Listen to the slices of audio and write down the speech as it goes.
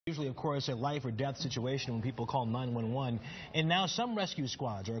Usually, of course, a life or death situation when people call 911. And now some rescue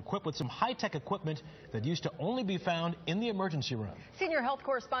squads are equipped with some high-tech equipment that used to only be found in the emergency room. Senior health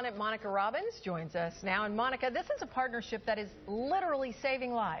correspondent Monica Robbins joins us now. And Monica, this is a partnership that is literally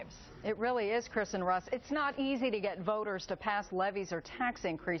saving lives. It really is, Chris and Russ. It's not easy to get voters to pass levies or tax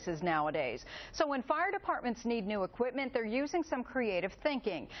increases nowadays. So when fire departments need new equipment, they're using some creative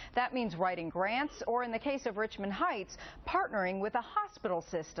thinking. That means writing grants or, in the case of Richmond Heights, partnering with a hospital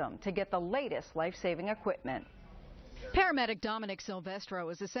system to get the latest life-saving equipment. Paramedic Dominic Silvestro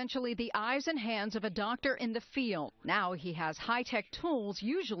is essentially the eyes and hands of a doctor in the field. Now he has high-tech tools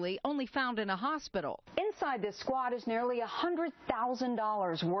usually only found in a hospital. Inside this squad is nearly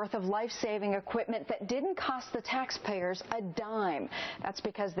 $100,000 worth of life-saving equipment that didn't cost the taxpayers a dime. That's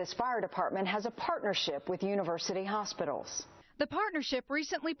because this fire department has a partnership with university hospitals. The partnership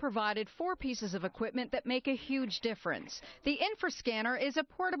recently provided 4 pieces of equipment that make a huge difference. The InfraScanner is a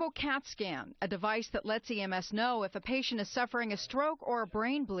portable CAT scan, a device that lets EMS know if a patient is suffering a stroke or a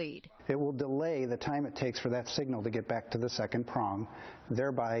brain bleed. It will delay the time it takes for that signal to get back to the second prong,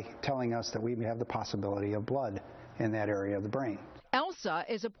 thereby telling us that we have the possibility of blood in that area of the brain. ELSA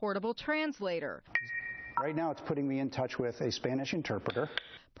is a portable translator. Right now it's putting me in touch with a Spanish interpreter.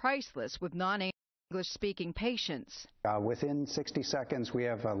 Priceless with non-English-speaking patients. Within 60 seconds, we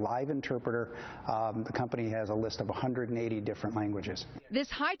have a live interpreter. The company has a list of 180 different languages.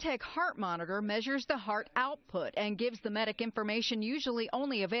 This high-tech heart monitor measures the heart output and gives the medic information usually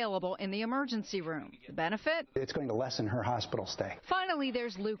only available in the emergency room. The benefit? It's going to lessen her hospital stay. Finally,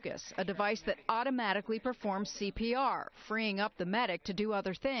 there's Lucas, a device that automatically performs CPR, freeing up the medic to do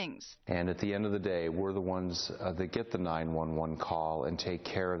other things. And at the end of the day, we're the ones that get the 911 call and take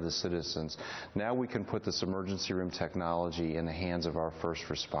care of the citizens. Now we can put this emergency room technology in the hands of our first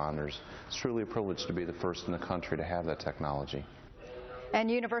responders. It's truly a privilege to be the first in the country to have that technology.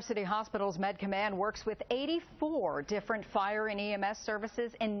 And University Hospitals Med Command works with 84 different fire and EMS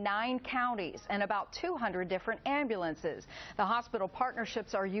services in 9 counties and about 200 different ambulances. The hospital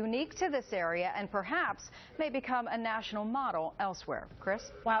partnerships are unique to this area and perhaps may become a national model elsewhere. Chris?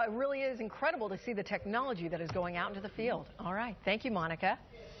 Wow, it really is incredible to see the technology that is going out into the field. All right. Thank you, Monica.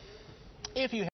 If you